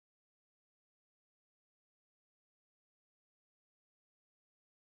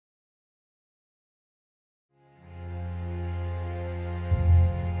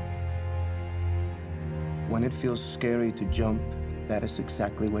When it feels scary to jump, that is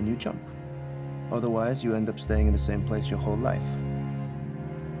exactly when you jump. Otherwise, you end up staying in the same place your whole life.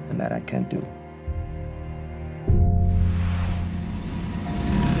 And that I can't do.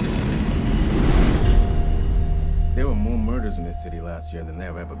 There were more murders in this city last year than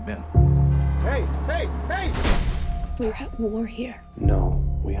there have ever been. Hey, hey, hey! We're at war here. No,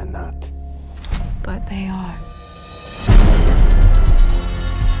 we are not. But they are.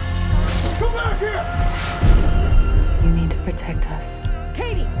 Come back here! You need to protect us.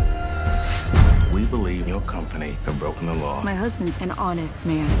 Katie! We believe your company have broken the law. My husband's an honest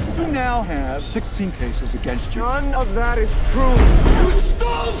man. You now have 16 cases against you. None of that is true. You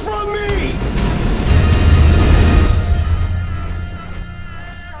stole from me!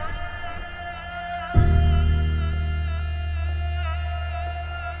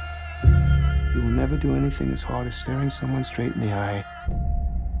 You will never do anything as hard as staring someone straight in the eye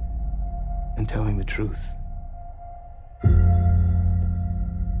and telling the truth.